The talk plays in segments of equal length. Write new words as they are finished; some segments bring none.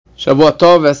Shavuot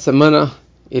Tov, essa semana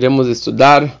iremos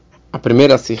estudar a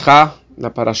primeira Sihá da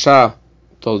Parashá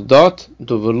Toldot,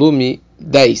 do volume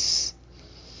 10.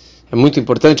 É muito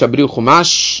importante abrir o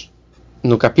Chumash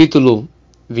no capítulo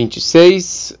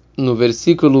 26, no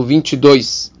versículo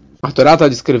 22. A Torá está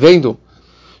descrevendo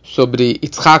sobre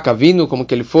Yitzhak Avinu, como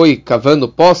que ele foi cavando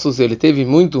poços, ele teve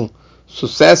muito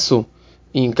sucesso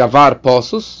em cavar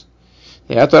poços.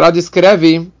 E a Torá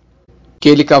descreve que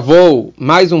ele cavou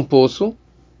mais um poço,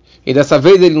 e dessa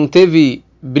vez ele não teve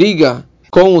briga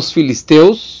com os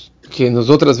filisteus, que nas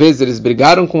outras vezes eles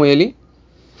brigaram com ele,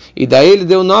 e daí ele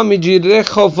deu o nome de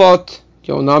Rechovot,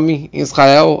 que é o nome em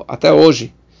Israel até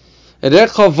hoje.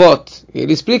 Rechovot,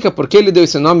 ele explica por que ele deu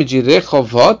esse nome de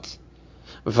Rechovot.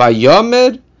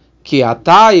 Vayomer ki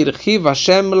ata irchiv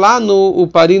Hashem lanu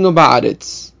uparinu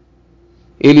ba'aretz.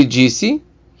 Ele disse,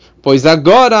 pois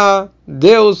agora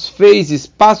Deus fez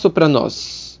espaço para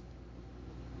nós,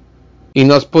 e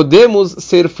nós podemos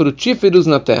ser frutíferos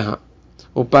na terra.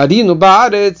 O parino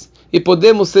ba'aretz, e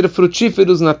podemos ser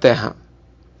frutíferos na terra.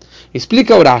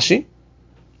 Explica o Rashi.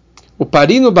 O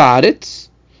parino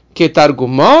ba'aretz, que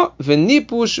targumó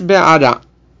venipush be'ara.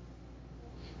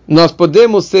 Nós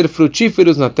podemos ser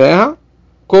frutíferos na terra,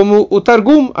 como o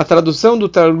Targum, a tradução do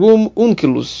Targum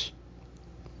Onkelos,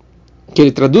 que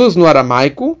ele traduz no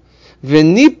aramaico,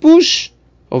 venipush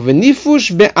ou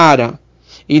venifush be'ara.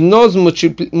 E nós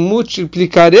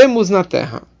multiplicaremos na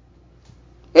terra.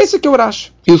 Esse que é o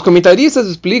Rashi. E os comentaristas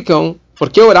explicam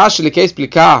porque o Rashi ele quer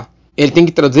explicar, ele tem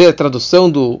que traduzir a tradução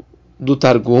do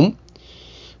Targum,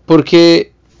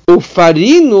 porque o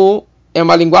farino é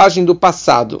uma linguagem do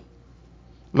passado.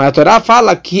 Mas a Torá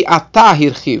fala que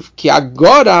atahirchiv, que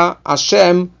agora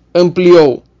Hashem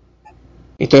ampliou.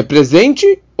 Então é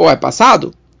presente ou é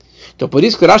passado? Então por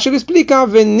isso que o Rashi ele explica,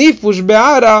 venifush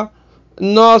be'ara,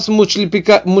 nós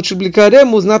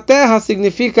multiplicaremos na terra,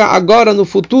 significa agora no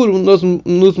futuro nós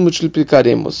nos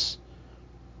multiplicaremos.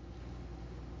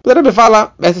 O Rebbe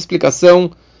fala, essa explicação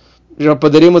já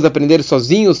poderíamos aprender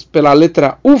sozinhos pela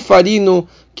letra ufarino,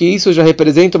 que isso já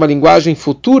representa uma linguagem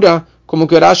futura, como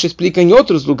que o Rashi explica em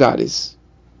outros lugares.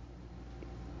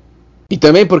 E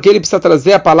também porque ele precisa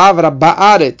trazer a palavra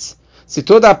ba'aretz. Se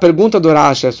toda a pergunta do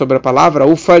Rashi é sobre a palavra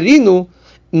ufarino,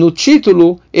 no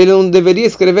título, ele não deveria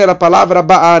escrever a palavra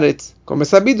ba'aretz. Como é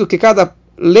sabido que cada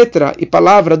letra e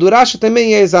palavra do Rashi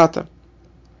também é exata.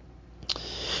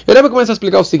 Eu devo começar a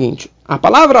explicar o seguinte. A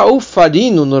palavra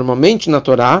ufarino, normalmente na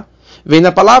Torá, vem da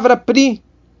palavra pri,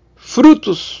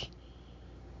 frutos.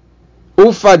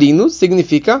 Ufarino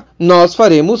significa nós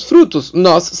faremos frutos,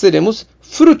 nós seremos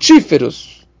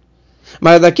frutíferos.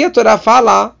 Mas daqui a Torá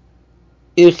fala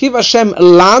Irchiv Hashem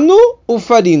lanu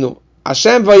ufarino.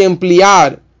 Hashem vai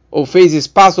ampliar, ou fez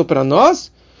espaço para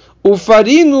nós, o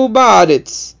farino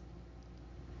ba'aretz.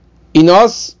 E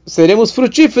nós seremos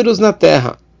frutíferos na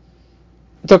terra.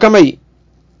 Então, calma aí.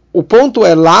 O ponto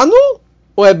é lanu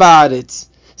ou é ba'aretz?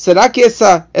 Será que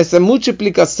essa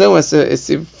multiplicação,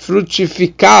 esse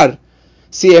frutificar,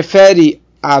 se refere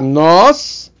a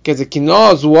nós? Quer dizer, que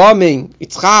nós, o homem,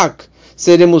 Yitzhak,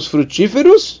 seremos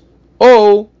frutíferos?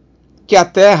 Ou que a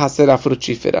terra será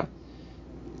frutífera?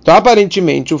 Então,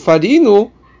 aparentemente, o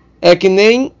farino é que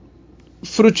nem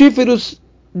frutíferos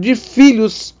de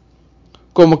filhos,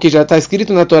 como que já está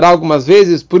escrito na Torá algumas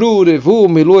vezes, Pru, Revu,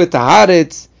 Milu et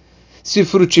Haaretz, se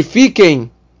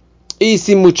frutifiquem e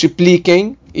se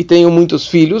multipliquem e tenham muitos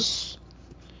filhos.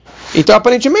 Então,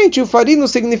 aparentemente, o farino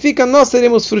significa nós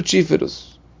seremos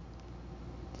frutíferos.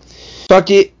 Só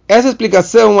que essa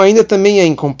explicação ainda também é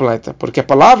incompleta, porque a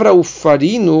palavra o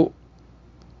farino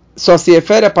só se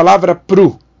refere à palavra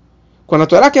pru. Quando a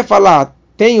Torá quer falar,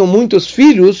 tenham muitos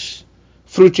filhos,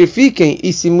 frutifiquem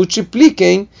e se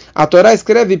multipliquem, a Torá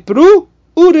escreve pru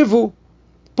urevu.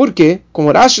 Por quê? Como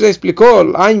o Rashi já explicou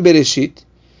lá em Bereshit,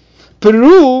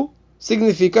 pru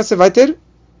significa você vai ter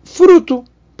fruto.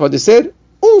 Pode ser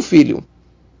um filho.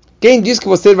 Quem diz que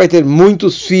você vai ter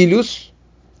muitos filhos?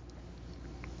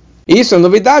 Isso é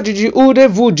novidade de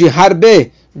urevu, de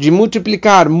harbe, de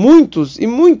multiplicar muitos e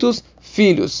muitos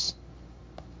filhos.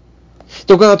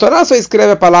 Então, quando a Torá só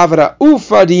escreve a palavra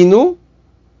ufarino,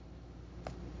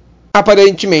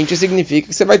 aparentemente significa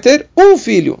que você vai ter um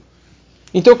filho.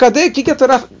 Então, cadê? O que a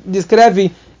Torá descreve?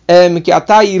 Que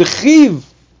atá irchiv,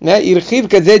 né? Irchiv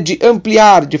quer dizer de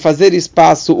ampliar, de fazer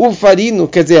espaço. Ufarino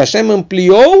quer dizer Hashem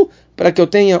ampliou para que eu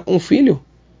tenha um filho.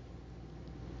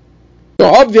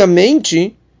 Então,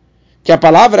 obviamente, que a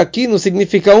palavra aqui não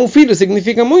significa um filho,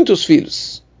 significa muitos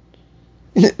filhos.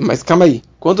 Mas calma aí.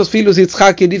 Quantos filhos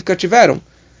Yitzhak e Rivka tiveram?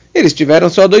 Eles tiveram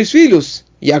só 2 filhos,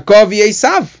 Yaakov e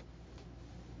Esav.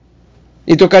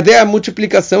 Então cadê a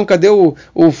multiplicação? Cadê o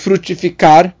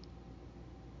frutificar?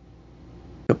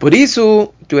 Por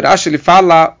isso que o Rashi ele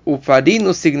fala, o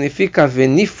farino significa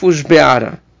venifus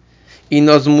beara, e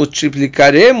nós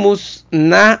multiplicaremos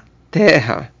na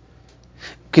terra.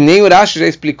 Que nem o Rashi já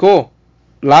explicou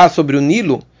lá sobre o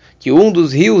Nilo, que um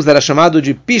dos rios era chamado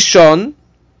de Pishon,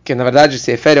 que na verdade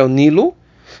se refere ao Nilo,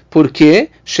 porque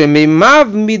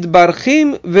Shemeimav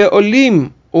midbarchim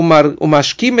veolim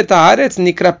umashkim et haaretz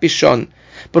nikra Pishon,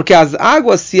 porque as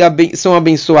águas são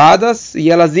abençoadas e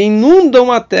elas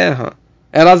inundam a terra.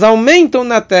 Elas aumentam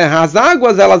na terra. As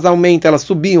águas elas aumentam, elas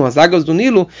subiam. As águas do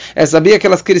Nilo, sabia que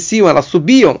elas cresciam, elas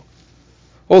subiam.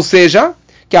 Ou seja,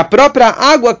 que a própria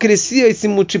água crescia e se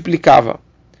multiplicava.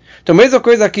 Então, mesma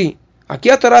coisa aqui. Aqui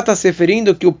a Torá está se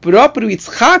referindo que o próprio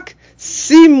Yitzhak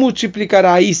se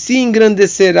multiplicará e se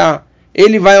engrandecerá.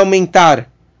 Ele vai aumentar.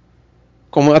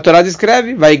 Como a Torá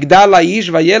descreve, vai Igdal Aish,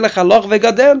 vai Yelech Aloch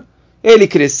Vegadel. Ele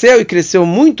cresceu e cresceu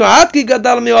muito,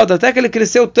 até que ele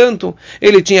cresceu tanto.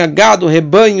 Ele tinha gado,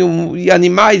 rebanho e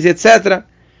animais, etc.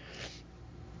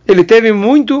 Ele teve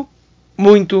muito,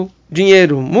 muito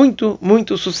dinheiro, muito,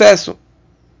 muito sucesso.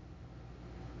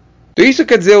 Então isso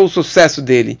quer dizer o sucesso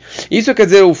dele. Isso quer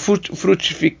dizer o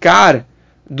frutificar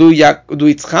do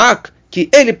Yitzhak, que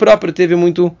ele próprio teve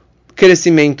muito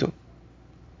crescimento.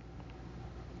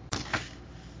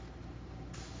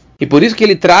 E por isso que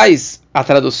ele traz a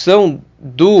tradução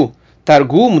do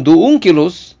Targum, do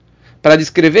Onkelos, para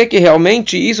descrever que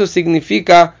realmente isso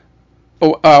significa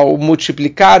o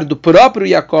multiplicar do próprio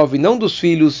Yaakov, e não dos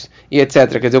filhos, e etc.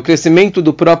 Quer dizer, o crescimento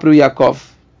do próprio Yaakov.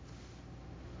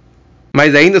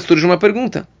 Mas ainda surge uma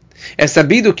pergunta. É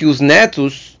sabido que os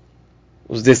netos,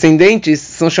 os descendentes,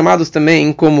 são chamados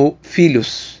também como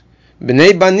filhos.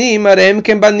 Bnei banim arem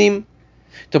kem banim.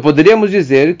 Então poderíamos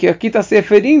dizer que aqui está se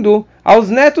referindo aos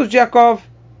netos de Yaakov.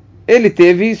 Ele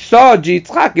teve só de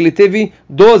Yitzhak, ele teve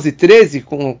 12, 13,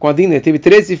 com a Dina, ele teve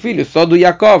 13 filhos, só do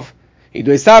Yaakov. E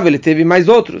do Esav ele teve mais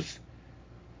outros.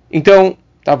 Então,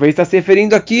 talvez está se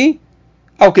referindo aqui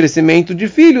ao crescimento de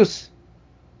filhos.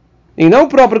 E não o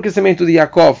próprio crescimento de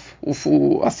Yaakov,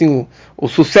 o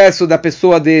sucesso da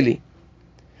pessoa dele.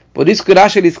 Por isso que o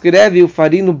Rashi ele escreve o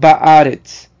farino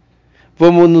ba'aretz.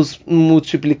 Vamos nos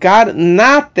multiplicar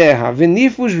na terra.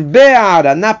 Venifus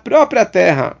be'ara, na própria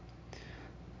terra.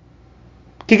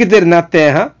 O que quer dizer na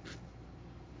terra?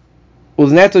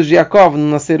 Os netos de Yaakov não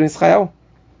nasceram em Israel.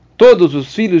 Todos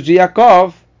os filhos de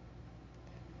Yaakov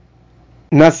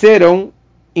nasceram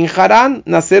em Haran,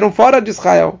 nasceram fora de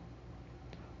Israel.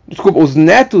 Desculpa, os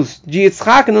netos de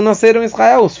Yitzhak não nasceram em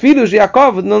Israel. Os filhos de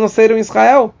Yaakov não nasceram em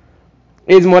Israel.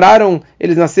 Eles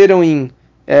nasceram em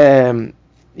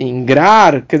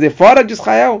Grar, quer dizer, fora de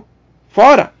Israel.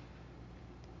 Fora.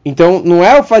 Então, não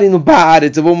é o farino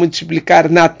ba'aretz, eu vou multiplicar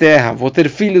na terra, vou ter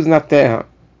filhos na terra.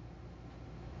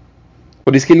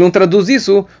 Por isso que ele não traduz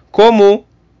isso como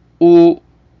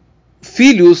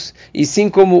filhos, e sim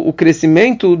como o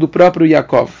crescimento do próprio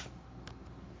Yaakov.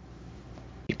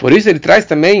 E por isso ele traz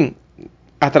também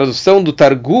a tradução do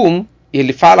Targum, e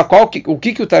ele fala o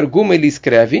que o Targum ele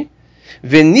escreve.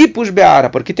 Venipus be'ara,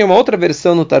 porque tem uma outra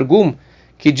versão no Targum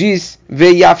que diz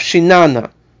veyafshinana.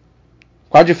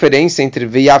 Qual a diferença entre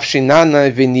veyafshinana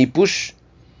e venipus?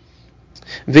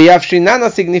 Veyafshinana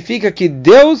significa que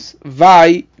Deus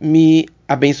vai me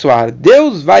abençoar,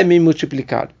 Deus vai me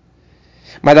multiplicar.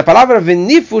 Mas a palavra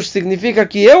venifus significa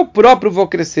que eu próprio vou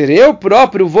crescer, eu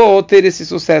próprio vou ter esse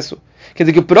sucesso. Quer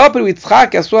dizer que o próprio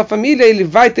Yitzhak, a sua família, ele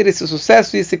vai ter esse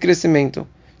sucesso e esse crescimento.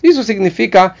 Isso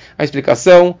significa a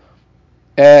explicação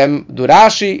do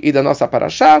Rashi e da nossa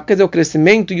Parashá, quer dizer, o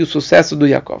crescimento e o sucesso do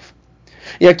Yaakov.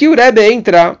 E aqui o Rebbe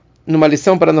entra numa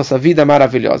lição para a nossa vida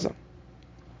maravilhosa.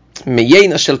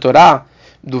 Meyeina shel Torah,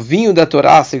 do vinho da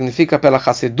Torá, significa pela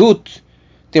Hassedut,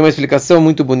 tem uma explicação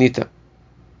muito bonita.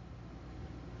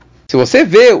 Se você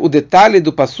vê o detalhe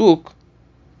do Pasuk,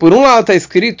 por um lado está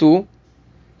escrito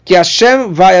que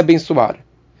Hashem vai abençoar.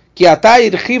 Que Atah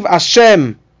irchiv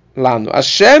Hashem lano.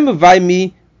 Hashem vai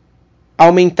me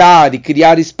aumentar e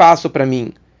criar espaço para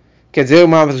mim. Quer dizer,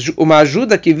 uma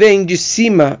ajuda que vem de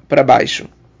cima para baixo.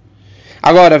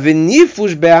 Agora,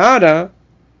 venifus be'ara,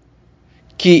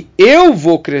 que eu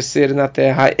vou crescer na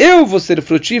terra, eu vou ser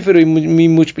frutífero e me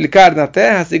multiplicar na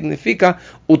terra, significa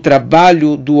o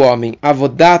trabalho do homem.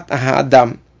 Avodat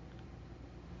ha'adam.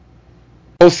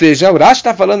 Ou seja, o Rashi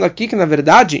está falando aqui que, na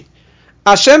verdade,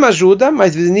 Hashem ajuda,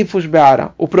 mas venifus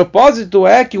be'ara. O propósito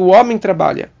é que o homem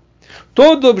trabalha.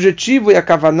 Todo o objetivo e a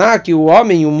kavaná que o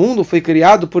homem e o mundo foi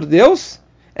criado por Deus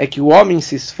é que o homem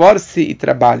se esforce e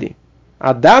trabalhe.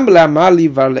 Adam le'amali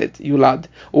varlet yulad.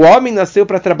 O homem nasceu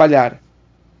para trabalhar.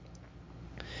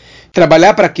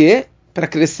 Trabalhar para quê? Para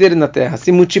crescer na terra,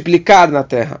 se multiplicar na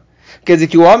terra. quer dizer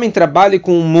que o homem trabalhe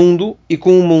com o mundo e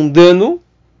com o mundano,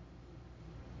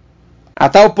 a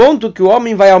tal ponto que o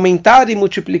homem vai aumentar e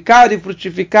multiplicar e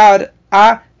frutificar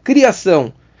a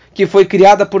criação que foi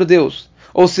criada por Deus.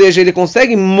 Ou seja, ele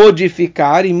consegue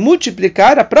modificar e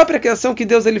multiplicar a própria criação que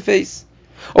Deus ele fez.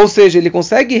 Ou seja, ele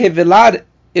consegue revelar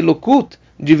Elokut,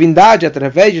 divindade,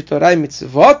 através de Torá e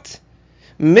Mitzvot,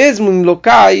 mesmo em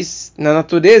locais, na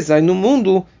natureza e no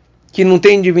mundo, que não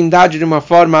tem divindade de uma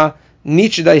forma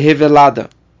nítida e revelada.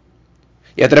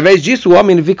 E através disso o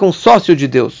homem ele fica um sócio de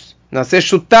Deus. Nascer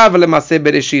chutav lemaseh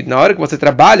bereshit. Na hora que você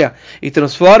trabalha e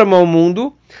transforma o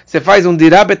mundo, você faz um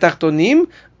dirá betartonim,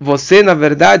 você na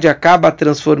verdade acaba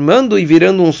transformando e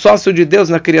virando um sócio de Deus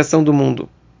na criação do mundo.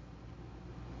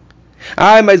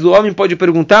 Mas o homem pode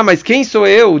perguntar, mas quem sou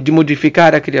eu de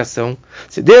modificar a criação?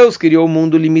 Se Deus criou um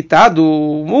mundo limitado,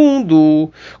 um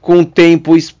mundo com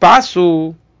tempo e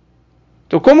espaço,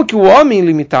 então como que o homem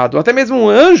limitado, até mesmo um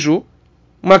anjo,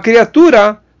 uma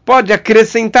criatura, pode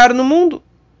acrescentar no mundo?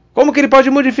 Como que ele pode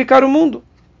modificar o mundo?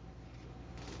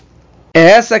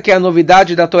 Essa que é a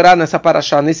novidade da Torá nessa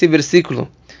parashá, nesse versículo.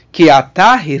 Que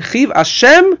atah hirchiv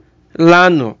Hashem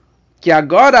lano. Que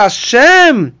agora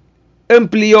Hashem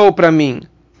ampliou para mim.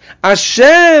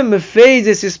 Hashem fez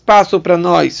esse espaço para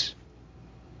nós.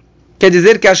 Quer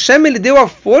dizer que Hashem ele deu a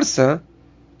força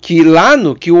que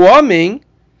lano, que o homem,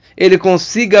 ele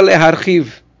consiga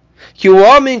leharchiv. Que o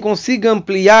homem consiga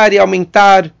ampliar e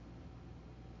aumentar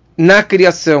na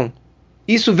criação.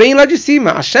 Isso vem lá de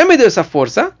cima. Hashem me deu essa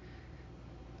força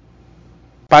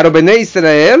para o Bnei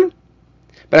Israel,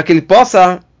 para que ele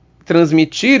possa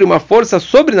transmitir uma força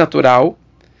sobrenatural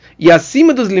e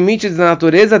acima dos limites da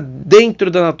natureza, dentro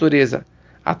da natureza.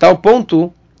 A tal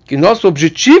ponto que nosso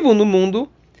objetivo no mundo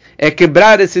é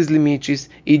quebrar esses limites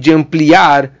e de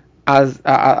ampliar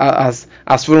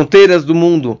as fronteiras do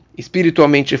mundo,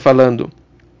 espiritualmente falando.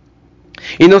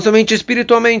 E não somente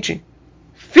espiritualmente.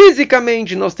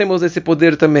 Fisicamente nós temos esse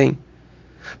poder também.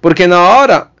 Porque na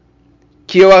hora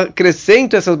que eu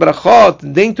acrescento essas brachot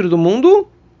dentro do mundo,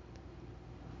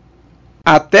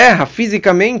 a terra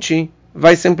fisicamente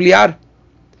vai se ampliar.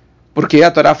 Porque a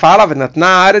Torá fala, na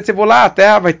área você lá, a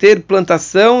terra vai ter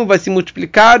plantação, vai se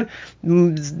multiplicar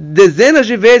dezenas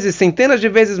de vezes, centenas de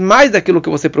vezes mais daquilo que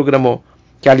você programou.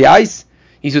 Que aliás,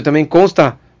 isso também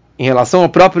consta em relação ao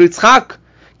próprio Yitzhak,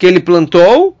 que ele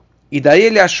plantou, e daí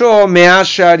ele achou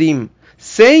me'asharim,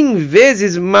 100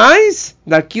 vezes mais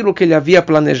daquilo que ele havia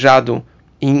planejado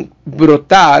em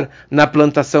brotar na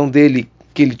plantação dele,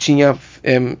 que ele tinha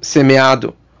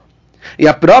semeado. E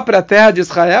a própria terra de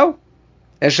Israel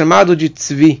é chamada de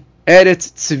Tzvi,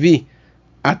 Eretz Tzvi,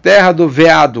 a terra do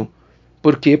veado.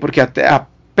 Por quê? Porque a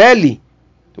pele,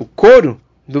 o couro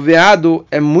do veado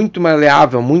é muito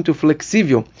maleável, muito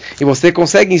flexível. E você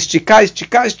consegue esticar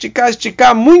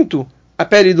muito a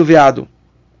pele do veado.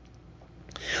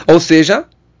 Ou seja,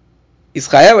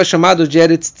 Israel é chamado de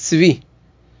Eretz Tzvi,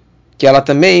 que ela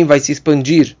também vai se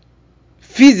expandir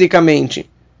fisicamente.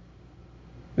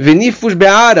 Venifus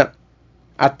Be'ara,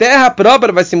 a terra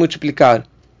própria vai se multiplicar.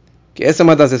 Que essa é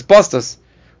uma das respostas,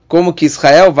 como que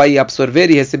Israel vai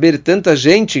absorver e receber tanta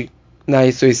gente na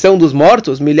ressurreição dos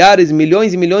mortos, milhares,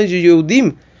 milhões e milhões de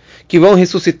Yehudim, que vão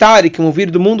ressuscitar e que vão vir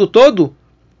do mundo todo.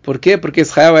 Por quê? Porque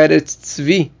Israel é Eretz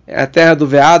Tzvi, é a terra do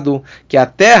veado, que a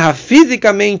terra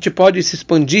fisicamente pode se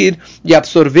expandir e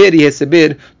absorver e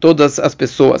receber todas as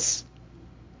pessoas.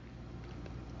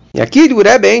 E aqui o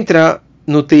Rebbe entra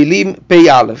no Teilim Pei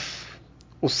Aleph,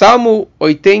 o Salmo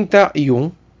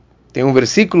 81, tem um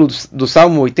versículo do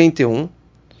Salmo 81,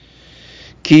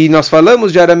 que nós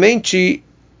falamos diariamente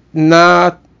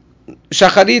na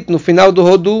Shacharit, no final do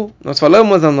Rodu, nós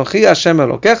falamos Anochi Hashem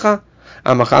Elokecha,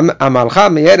 Amalcha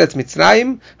me'eretz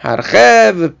Mitzrayim,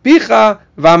 harchev picha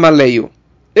v'amaleio.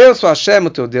 Eu sou Hashem, o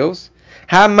teu Deus,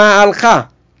 Hamalcha,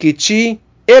 que te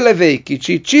elevei, que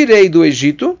te tirei do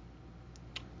Egito,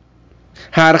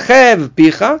 harchev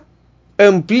picha,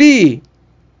 amplie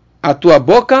a tua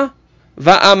boca,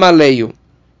 v'amaleio,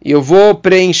 e eu vou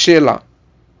preenchê-la.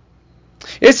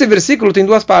 Esse versículo tem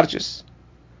duas partes.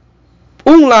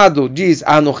 Um lado diz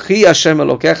Anochi Hashem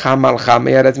Elokecha Hamalcha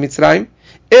me'eretz Mitzrayim,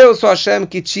 eu sou Hashem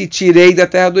que te tirei da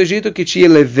terra do Egito, que te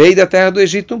elevei da terra do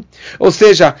Egito. Ou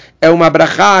seja, é uma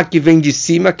brachá que vem de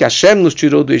cima, que Hashem nos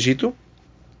tirou do Egito.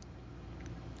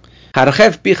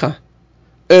 Harchev picha,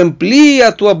 amplia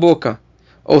a tua boca.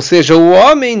 Ou seja, o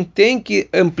homem tem que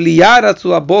ampliar a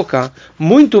sua boca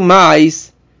muito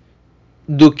mais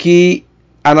do que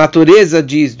a natureza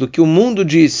diz, do que o mundo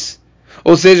diz.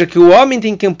 Ou seja, que o homem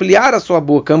tem que ampliar a sua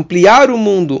boca, ampliar o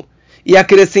mundo e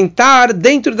acrescentar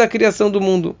dentro da criação do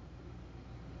mundo.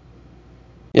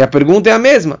 E a pergunta é a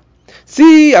mesma.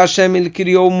 Se Hashem ele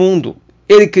criou o mundo,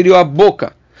 ele criou a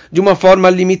boca de uma forma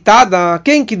limitada,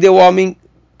 quem que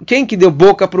deu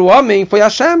boca para o homem foi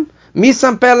Hashem.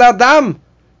 Misam pel Adam.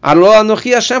 Alô, Anochi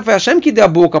Hashem, foi Hashem que deu a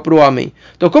boca para o homem.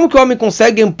 Então como que o homem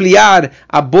consegue ampliar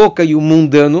a boca e o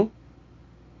mundano?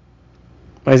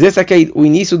 Mas esse aqui é o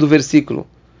início do versículo.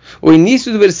 O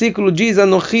início do versículo diz: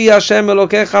 Anochi Hashem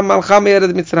Elokecha malcha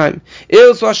me'eretz Mitzrayim.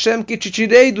 Eu sou Hashem que te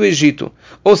tirei do Egito.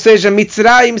 Ou seja,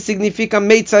 Mitzrayim significa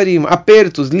Meitzarim,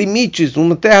 apertos, limites,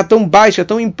 uma terra tão baixa,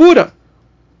 tão impura.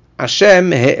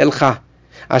 Hashem He'elcha.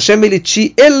 Hashem ele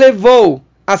te elevou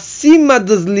acima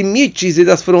dos limites e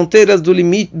das fronteiras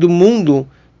do mundo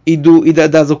e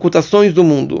das ocultações do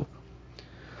mundo.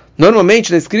 Normalmente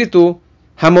está escrito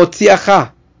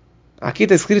Hamotziacha. Aqui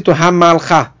está escrito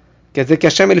Hamalcha. Quer dizer que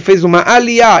Hashem ele fez uma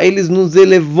aliá, ele nos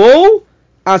elevou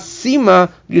acima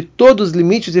de todos os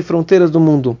limites e fronteiras do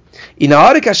mundo. E na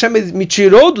hora que Hashem me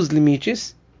tirou dos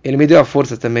limites, ele me deu a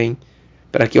força também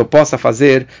para que eu possa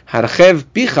fazer Harchev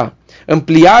Picha,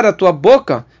 ampliar a tua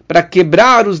boca para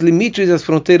quebrar os limites e as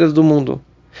fronteiras do mundo.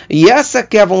 E essa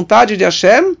que é a vontade de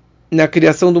Hashem na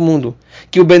criação do mundo.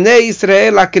 Que o Benei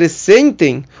Israel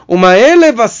acrescentem uma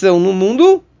elevação no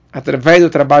mundo através do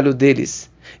trabalho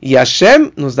deles. E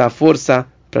Hashem nos dá força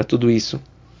para tudo isso.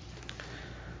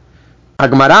 A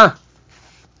Gemara,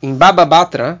 em Baba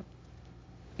Batra,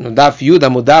 no Daf Yud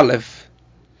Amud Aleph,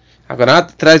 a Gemara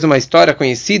traz uma história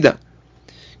conhecida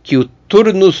que o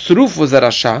Turnus Rufus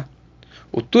Arashá,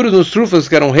 o Turnus Rufus,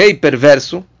 que era um rei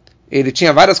perverso, ele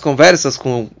tinha várias conversas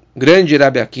com o grande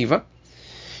Rabi Akiva,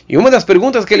 e uma das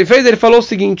perguntas que ele fez, ele falou o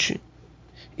seguinte: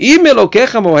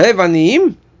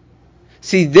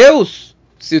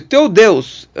 se o teu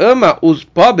Deus ama os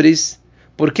pobres,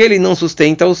 por que ele não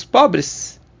sustenta os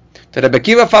pobres? Então Rabi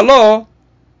Akiva falou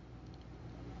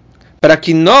para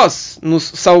que nós nos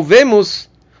salvemos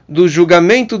do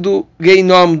julgamento do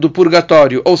Geinom, do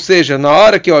purgatório. Ou seja, na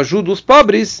hora que eu ajudo os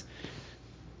pobres,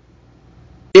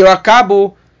 eu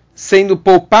acabo sendo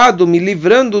poupado, me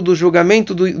livrando do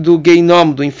julgamento do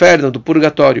Geinom, do inferno, do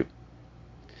purgatório.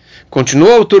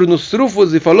 Continuou o Turnus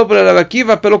Rufus e falou para Rabi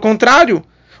Akiva, pelo contrário,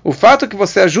 o fato que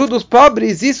você ajuda os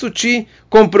pobres, isso te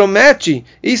compromete,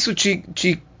 isso te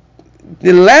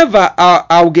leva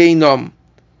ao Geinom.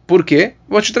 Por quê?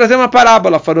 Vou te trazer uma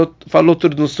parábola, falou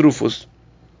Turnus Rufus.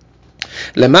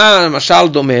 Lemar Mashal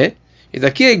Domé, e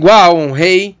daqui é igual a um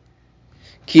rei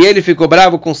que ele ficou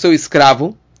bravo com seu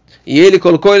escravo, e ele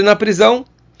colocou ele na prisão,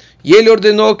 e ele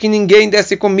ordenou que ninguém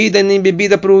desse comida e nem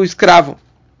bebida para o escravo.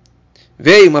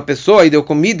 Veio uma pessoa e deu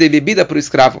comida e bebida para o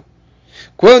escravo.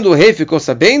 Quando o rei ficou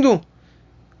sabendo,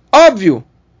 óbvio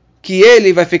que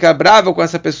ele vai ficar bravo com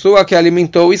essa pessoa que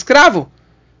alimentou o escravo.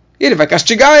 Ele vai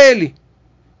castigar ele.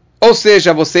 Ou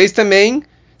seja, vocês também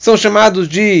são chamados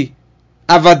de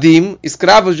Avadim,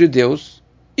 escravos de Deus.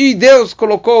 E Deus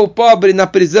colocou o pobre na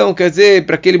prisão, quer dizer,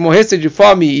 para que ele morresse de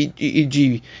fome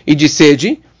e de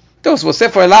sede. Então, se você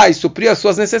for lá e suprir as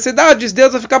suas necessidades,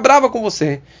 Deus vai ficar bravo com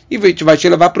você. E vai te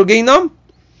levar para o Geinom.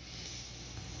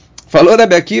 Falou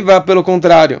Rabi Akiva, pelo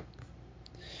contrário.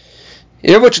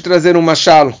 Eu vou te trazer um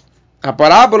machalo. A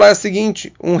parábola é a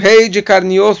seguinte: um rei de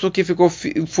carne e osso que ficou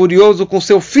furioso com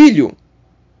seu filho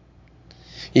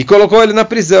e colocou ele na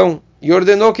prisão e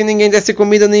ordenou que ninguém desse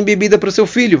comida nem bebida para o seu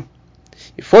filho.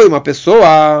 E foi uma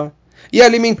pessoa e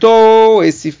alimentou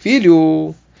esse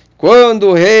filho. Quando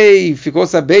o rei ficou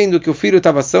sabendo que o filho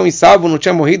estava são e salvo, não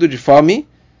tinha morrido de fome,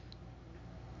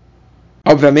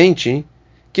 obviamente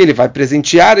que ele vai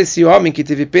presentear esse homem que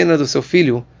teve pena do seu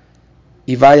filho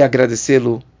e vai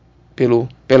agradecê-lo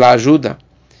pela ajuda.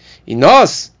 E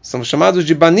nós somos chamados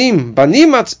de Banim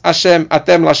Hashem,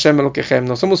 Atem Lashem Elokechem.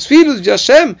 Nós somos filhos de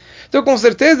Hashem. Então, com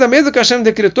certeza, mesmo que Hashem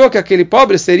decretou que aquele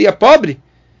pobre seria pobre,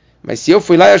 mas se eu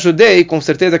fui lá e ajudei, com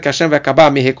certeza que Hashem vai acabar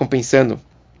me recompensando.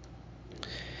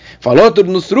 Falou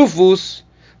Turnus Rufus,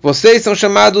 vocês são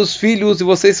chamados filhos e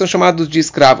vocês são chamados de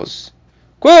escravos.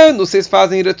 Quando vocês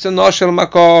fazem Retzonoshel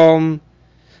Makom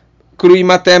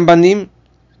Kruimatem Banim,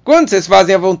 quando vocês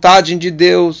fazem a vontade de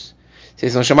Deus,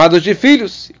 vocês são chamados de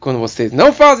filhos. E quando vocês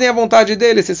não fazem a vontade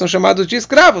dele, vocês são chamados de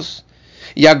escravos.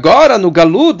 E agora, no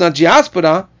Galud, na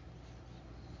diáspora,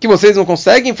 que vocês não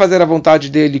conseguem fazer a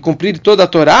vontade dele e cumprir toda a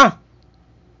Torá,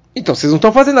 então vocês não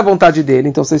estão fazendo a vontade dele,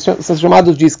 então vocês são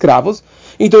chamados de escravos,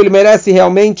 então ele merece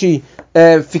realmente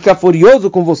ficar furioso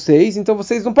com vocês, então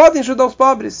vocês não podem ajudar os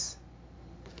pobres.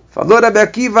 Falou Rabi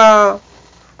Akiva,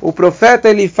 o profeta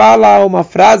ele fala uma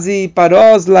frase,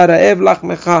 Paros laraev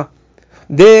lachmecha,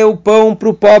 dê o pão para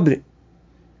o pobre,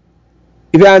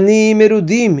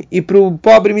 e para o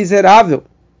pobre miserável,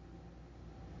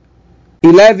 e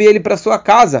leve ele para sua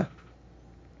casa.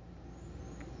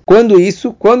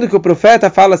 Quando que o profeta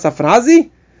fala essa frase?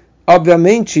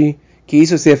 Obviamente que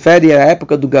isso se refere à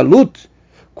época do Galut,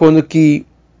 quando que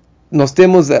nós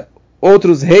temos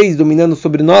outros reis dominando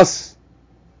sobre nós.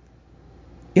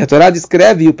 E a Torá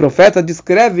descreve, e o profeta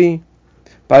descreve,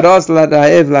 Paros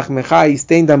laraev lachmecha,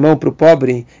 estenda a mão para o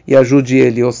pobre e ajude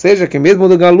ele. Ou seja, que mesmo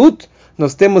no Galut,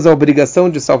 nós temos a obrigação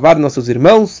de salvar nossos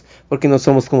irmãos, porque nós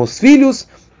somos como os filhos,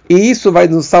 e isso vai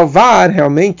nos salvar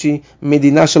realmente,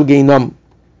 Medina Shel Geinom.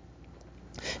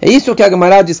 É isso que a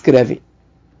Gemara descreve.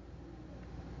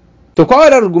 Então, qual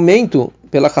era o argumento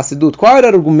pela Hassidut? Qual era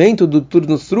o argumento do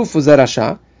Turnos Trufos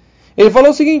Arashá? Ele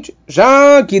falou o seguinte: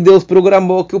 já que Deus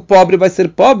programou que o pobre vai ser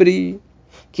pobre,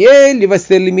 que ele vai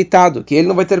ser limitado, que ele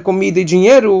não vai ter comida e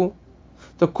dinheiro,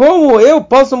 então como eu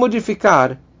posso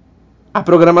modificar a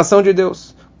programação de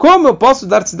Deus? Como eu posso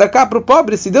dar tzedakah para o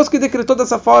pobre se Deus que decretou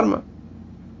dessa forma?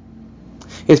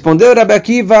 Respondeu Rabi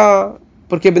Akiva: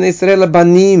 porque Bnei Israel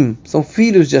banim, são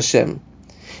filhos de Hashem,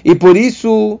 e por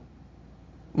isso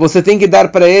você tem que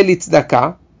dar para ele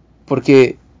tzedakah,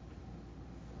 porque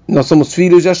nós somos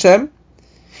filhos de Hashem.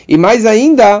 E mais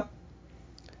ainda,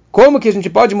 como que a gente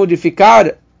pode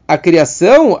modificar a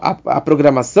criação, a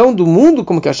programação do mundo,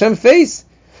 como que Hashem fez?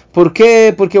 Por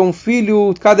quê? Porque um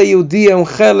filho, cada Yehudi é um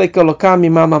chelek elokam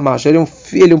imam mamash. Ele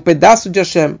é um pedaço de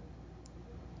Hashem.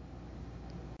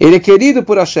 Ele é querido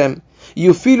por Hashem. E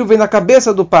o filho vem na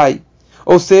cabeça do pai.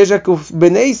 Ou seja, que o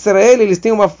Bnei Israel, eles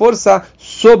têm uma força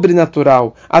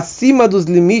sobrenatural, acima dos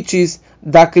limites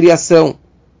da criação.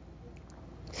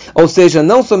 Ou seja,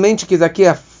 não somente que isso aqui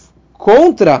é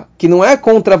que não é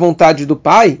contra a vontade do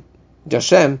pai, de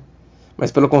Hashem,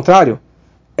 mas pelo contrário,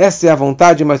 essa é a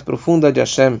vontade mais profunda de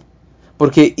Hashem.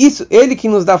 Porque isso, ele que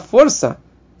nos dá força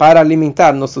para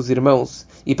alimentar nossos irmãos,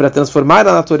 e para transformar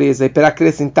a natureza, e para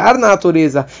acrescentar na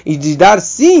natureza, e de dar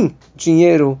sim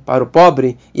dinheiro para o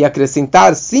pobre, e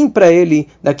acrescentar sim para ele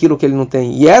daquilo que ele não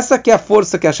tem. E essa que é a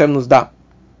força que Hashem nos dá.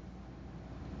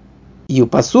 E o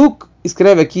Pasuk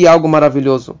escreve aqui algo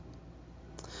maravilhoso.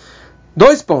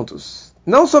 2 pontos.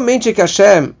 Não somente que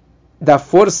Hashem dá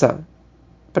força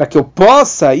para que eu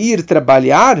possa ir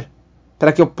trabalhar,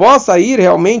 para que eu possa ir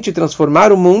realmente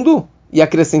transformar o mundo e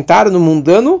acrescentar no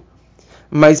mundano,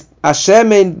 mas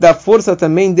Hashem dá força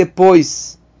também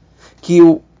depois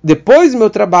do meu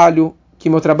trabalho, que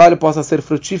meu trabalho possa ser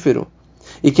frutífero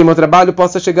e que meu trabalho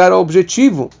possa chegar ao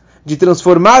objetivo de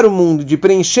transformar o mundo, de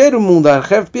preencher o mundo,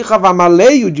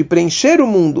 de preencher o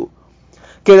mundo,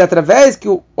 que através que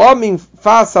o homem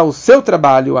faça o seu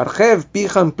trabalho,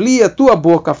 amplia a tua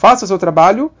boca, faça o seu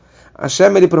trabalho,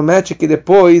 Hashem ele promete que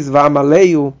depois,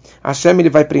 Hashem ele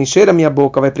vai preencher a minha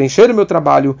boca, vai preencher o meu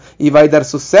trabalho e vai dar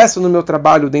sucesso no meu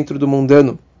trabalho dentro do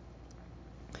mundano.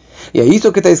 E é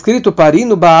isso que está escrito,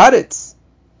 Parinu Baaretz.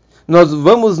 Nós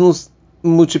vamos nos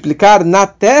multiplicar na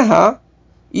terra.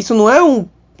 Isso não é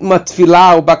uma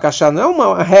tefilá ou bakashá, não é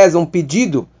uma reza, um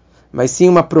pedido, mas sim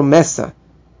uma promessa,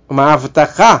 uma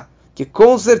avtachá, que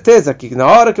com certeza, que na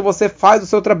hora que você faz o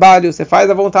seu trabalho, você faz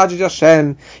a vontade de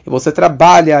Hashem, e você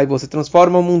trabalha, e você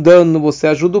transforma o mundano, você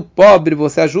ajuda o pobre,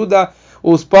 você ajuda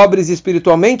os pobres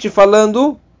espiritualmente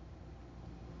falando,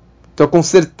 então com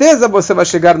certeza você vai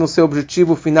chegar no seu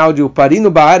objetivo final de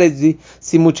Uparinu Baaretz, de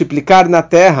se multiplicar na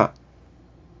terra.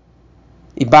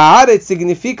 E Baaretz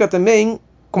significa também,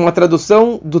 com a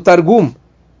tradução do Targum.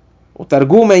 O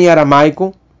Targum é em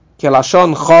aramaico, que é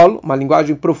Lashon Chol, uma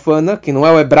linguagem profana, que não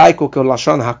é o hebraico, que é o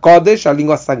Lashon HaKodesh, a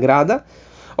língua sagrada.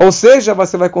 Ou seja,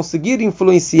 você vai conseguir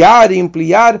influenciar e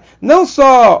ampliar, não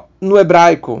só no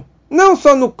hebraico, não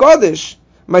só no Kodesh,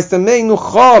 mas também no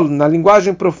Chol, na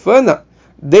linguagem profana,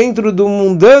 dentro do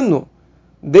mundano,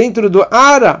 dentro do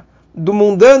Ara, do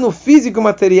mundano físico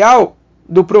material,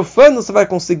 do profano, você vai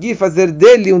conseguir fazer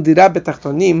dele um dirá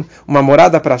betachtonim, uma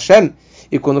morada para Hashem.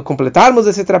 E quando completarmos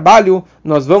esse trabalho,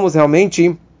 nós vamos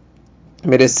realmente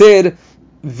merecer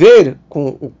ver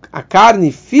com a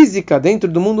carne física dentro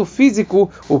do mundo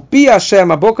físico, o Pi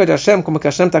Hashem, a boca de Hashem, como que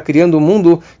Hashem está criando o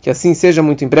mundo, que assim seja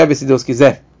muito em breve, se Deus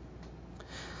quiser.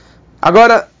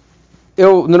 Agora,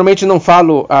 eu normalmente não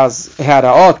falo as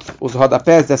Haraot, os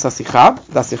rodapés dessa Sichá,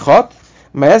 da Sichot,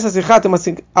 mas essa Sichá tem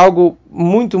algo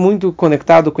muito, muito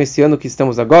conectado com esse ano que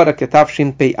estamos agora, que é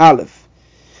Tafshin Pei Aleph.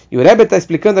 E o Rebbe está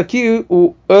explicando aqui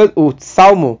o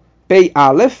Salmo Pei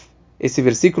Aleph, esse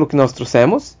versículo que nós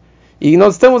trouxemos, e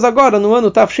nós estamos agora no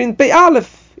ano Tafshin Pei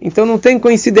Aleph, então não tem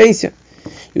coincidência.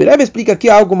 E o Rebbe explica aqui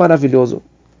algo maravilhoso.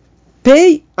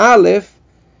 Pei Aleph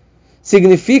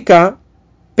significa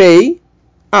Pei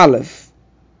Aleph.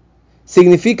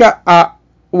 Significa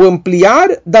o ampliar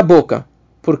da boca,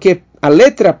 porque a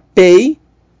letra Pei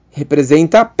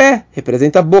representa pé,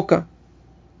 representa boca.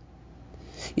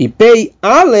 E Pei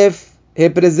Aleph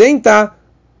representa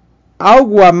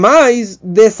algo a mais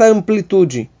dessa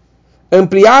amplitude.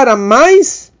 Ampliar a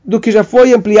mais do que já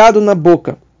foi ampliado na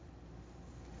boca.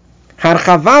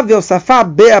 Harchavá ve'osafá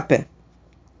be'apé.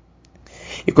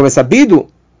 E como é sabido,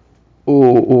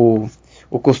 o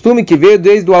costume que veio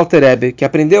desde o Alter Rebbe, que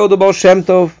aprendeu do Baal Shem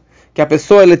Tov, que a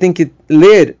pessoa ele tem que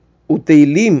ler o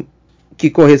Teilim que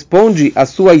corresponde à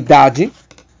sua idade.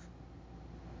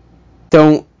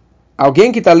 Então,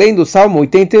 alguém que está lendo o Salmo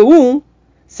 81,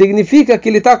 significa que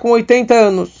ele está com 80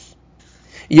 anos.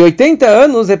 E 80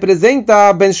 anos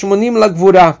representa Ben Shmonim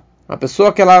Lagvurah. Uma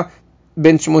pessoa que ela,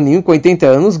 Ben Shmonim, com 80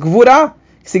 anos, Gvurah,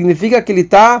 que significa que ele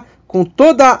está com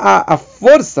toda a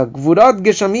força, Gvurot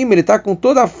Geshamim, ele está com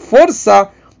toda a força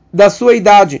da sua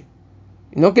idade.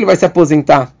 E não que ele vai se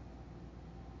aposentar.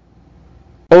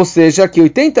 Ou seja, que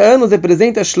 80 anos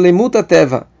representa Shlemut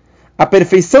Teva, a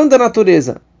perfeição da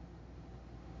natureza.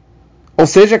 Ou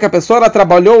seja, que a pessoa ela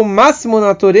trabalhou o máximo na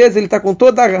natureza, ele está com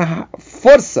toda a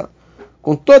força,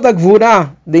 com toda a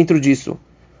gvurá dentro disso. O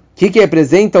que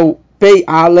representa o Pei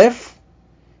Aleph?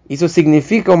 Isso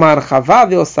significa uma archavá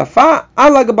ve'osafá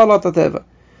ala gbalot teva.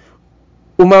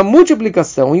 Uma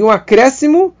multiplicação e um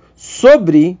acréscimo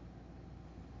sobre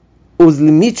os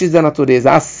limites da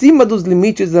natureza, acima dos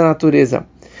limites da natureza.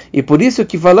 E por isso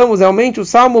que falamos realmente o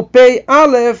Salmo Pei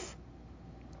Aleph,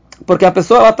 porque a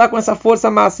pessoa está com essa força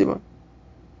máxima.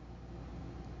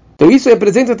 Então isso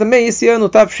representa também esse ano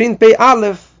Tafshin Pei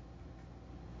Aleph,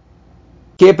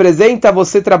 que representa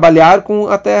você trabalhar com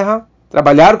a terra,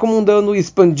 trabalhar com o mundano,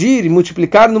 expandir e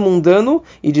multiplicar no mundano,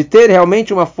 e de ter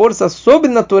realmente uma força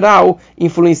sobrenatural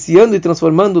influenciando e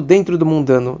transformando dentro do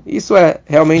mundano. Isso é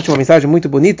realmente uma mensagem muito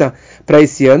bonita para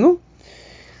esse ano.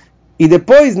 E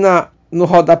depois no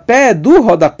rodapé do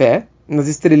rodapé, nas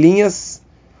estrelinhas,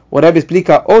 o Rebbe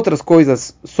explica outras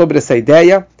coisas sobre essa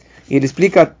ideia. E ele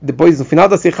explica depois, no final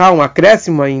da Sihá, um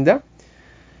acréscimo ainda.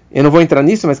 Eu não vou entrar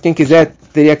nisso, mas quem quiser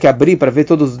teria que abrir para ver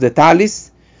todos os detalhes.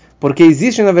 Porque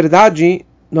existe, na verdade,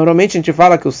 normalmente a gente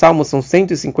fala que os salmos são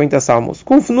 150 salmos.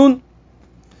 Kufnun.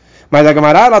 Mas a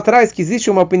Gemara lá atrás que existe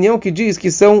uma opinião que diz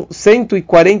que são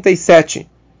 147.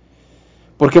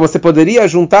 Porque você poderia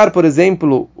juntar, por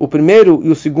exemplo, o primeiro e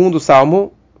o segundo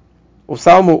salmo, o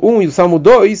Salmo 1 e o Salmo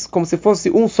 2, como se fosse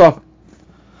um só.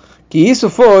 Que isso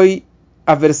foi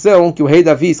a versão que o rei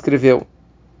Davi escreveu.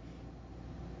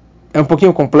 É um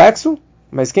pouquinho complexo,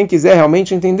 mas quem quiser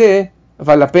realmente entender,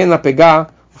 vale a pena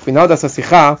pegar o final dessa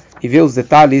Sihá e ver os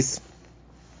detalhes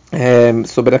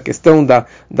sobre a questão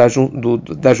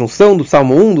da junção do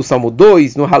Salmo 1, do Salmo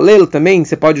 2. No Halel também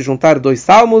você pode juntar 2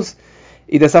 salmos,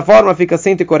 e dessa forma fica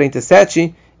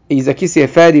 147, e isso aqui se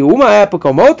refere a uma época,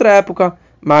 a uma outra época,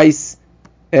 mas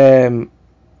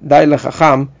Dai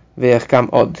lechacham ve'erkam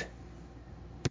od.